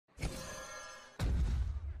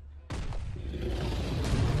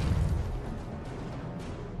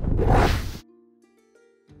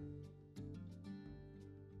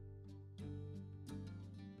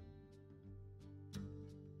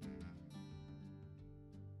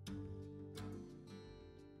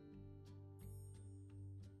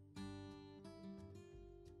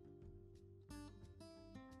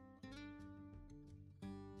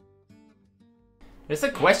There's a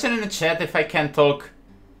question in the chat if I can talk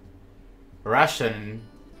Russian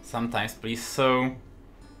sometimes, please. So,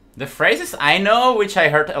 the phrases I know, which I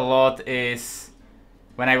heard a lot, is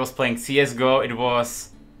when I was playing CSGO, it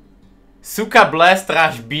was Suka blast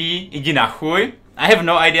rush B, idi nachuj. I have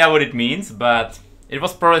no idea what it means, but it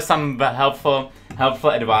was probably some helpful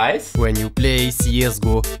advice. When you play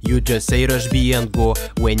CSGO, you just say rush B and go.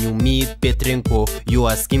 When you meet Petrenko, you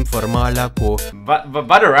ask him for Malako. But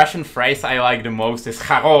the Russian phrase I like the most is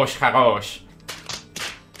Harosh, Harosh.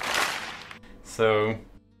 So...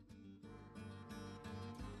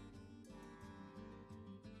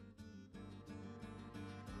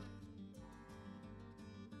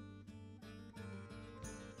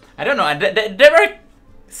 I don't know, they were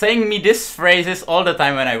saying me these phrases all the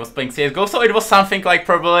time when I was playing CSGO, so it was something like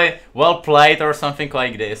probably well played or something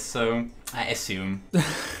like this, so I assume.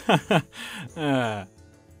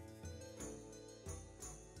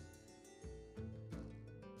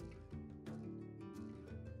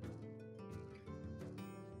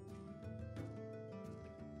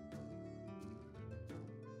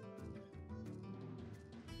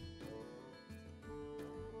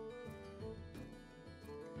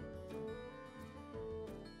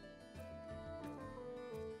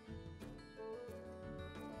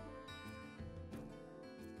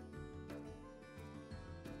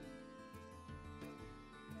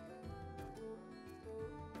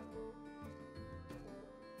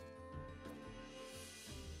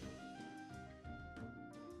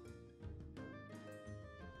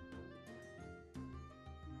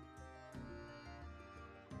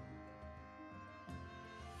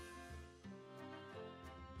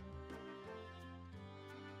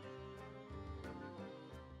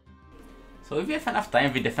 So if we have enough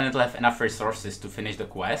time, we definitely have enough resources to finish the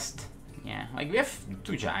quest. Yeah, like we have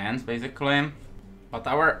 2 giants basically. But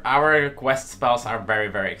our quest spells are very,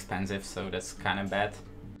 very expensive, so that's kind of bad.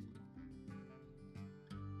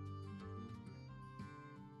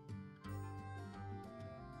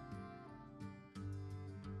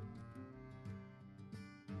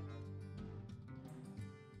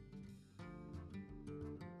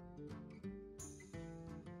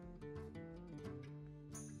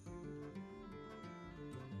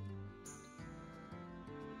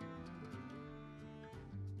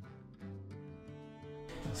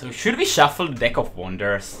 So should we shuffle the deck of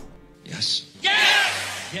wonders? Yes.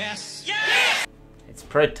 Yes! Yes! Yes! It's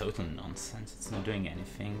pretty total nonsense. It's not doing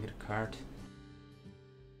anything with the card.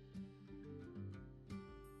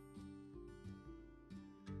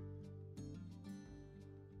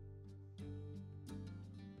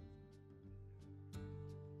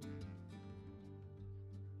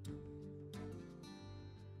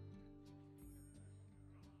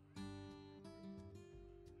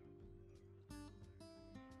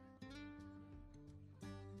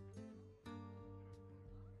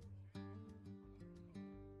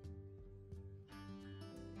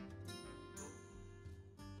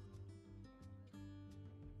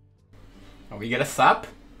 Oh, we get a sub?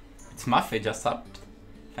 It's Muffy just subbed.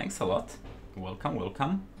 Thanks a lot. Welcome,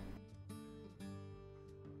 welcome.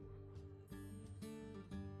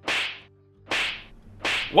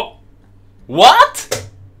 What? What?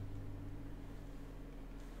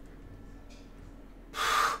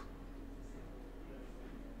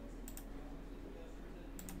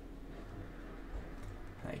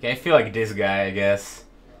 Like, I feel like this guy, I guess.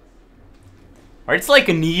 Or it's like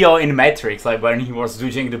a Neo in Matrix, like when he was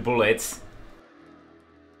dodging the bullets.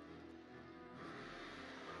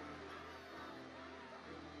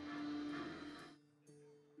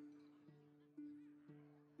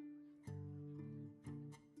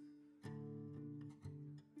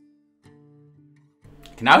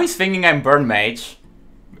 Now he's thinking I'm Burn Mage.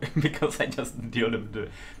 Because I just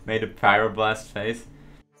made a Pyroblast face.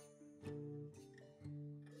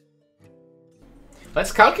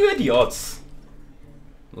 Let's calculate the odds.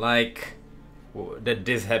 Like, that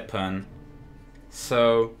this happen.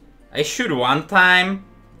 So, I shoot one time,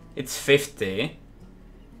 it's 50.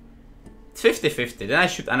 It's 50-50. Then I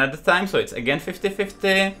shoot another time, so it's again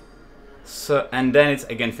 50-50. So, and then it's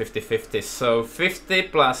again 50-50. So, 50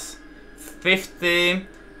 plus 50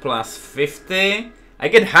 plus 50. I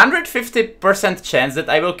get 150% chance that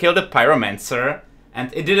I will kill the Pyromancer,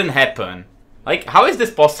 and it didn't happen. Like, how is this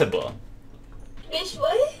possible? Which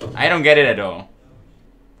way? I don't get it at all.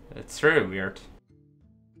 It's really weird.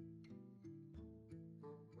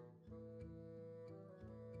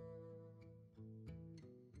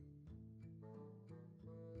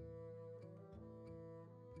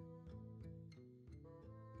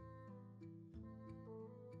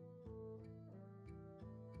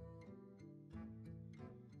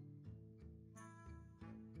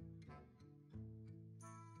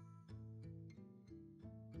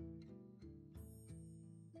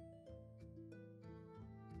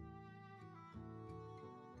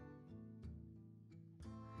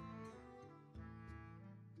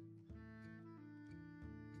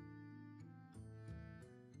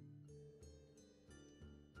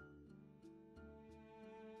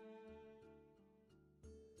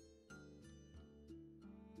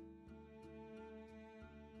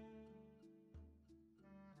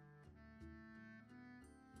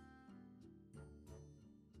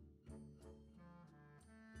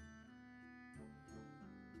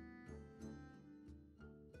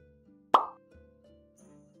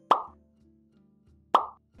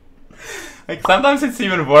 Like, sometimes it's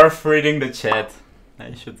even worth reading the chat.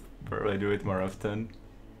 I should probably do it more often.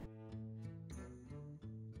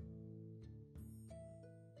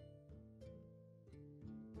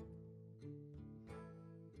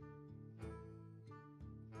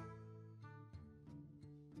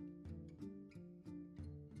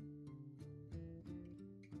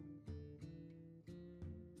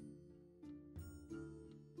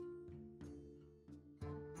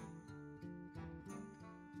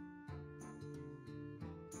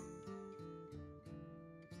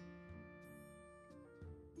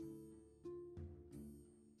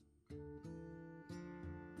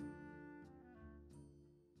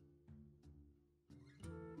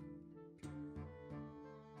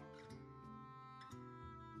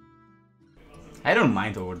 I don't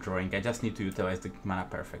mind overdrawing, I just need to utilize the mana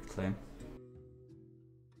perfectly.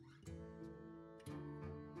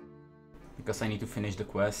 Because I need to finish the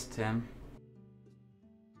quest, yeah.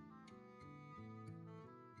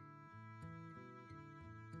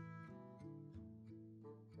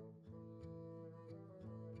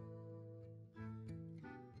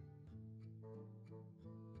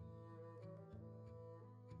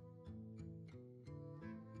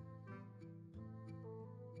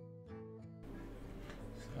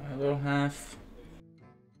 I will have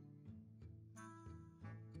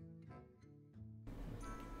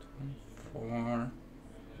 24,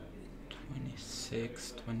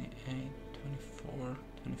 26, 28, 24,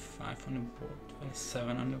 25 on the board,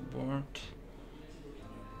 27 on the board,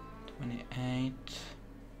 28.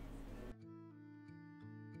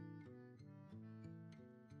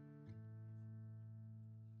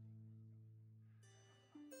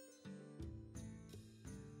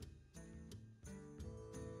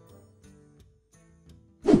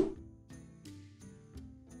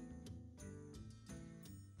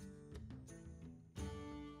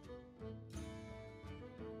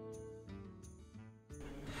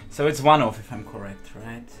 So it's one off if I'm correct,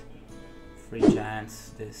 right? 3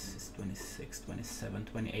 giants, this is 26, 27,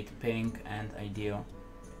 28 pink and ideal.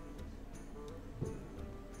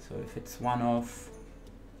 So if it's one off,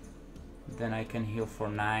 then I can heal for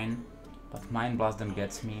 9, but Mind Blast then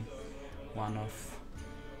gets me one off.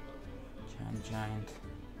 Giant.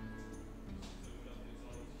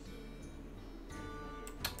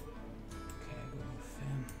 Okay, go with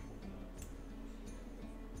him.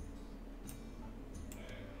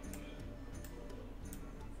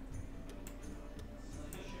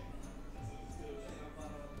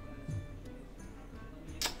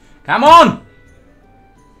 Come on!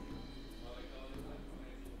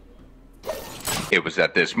 It was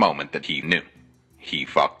at this moment that he knew. He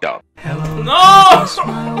fucked up. Hello, No!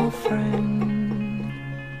 my old friend.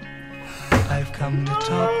 I've come to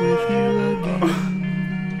talk with you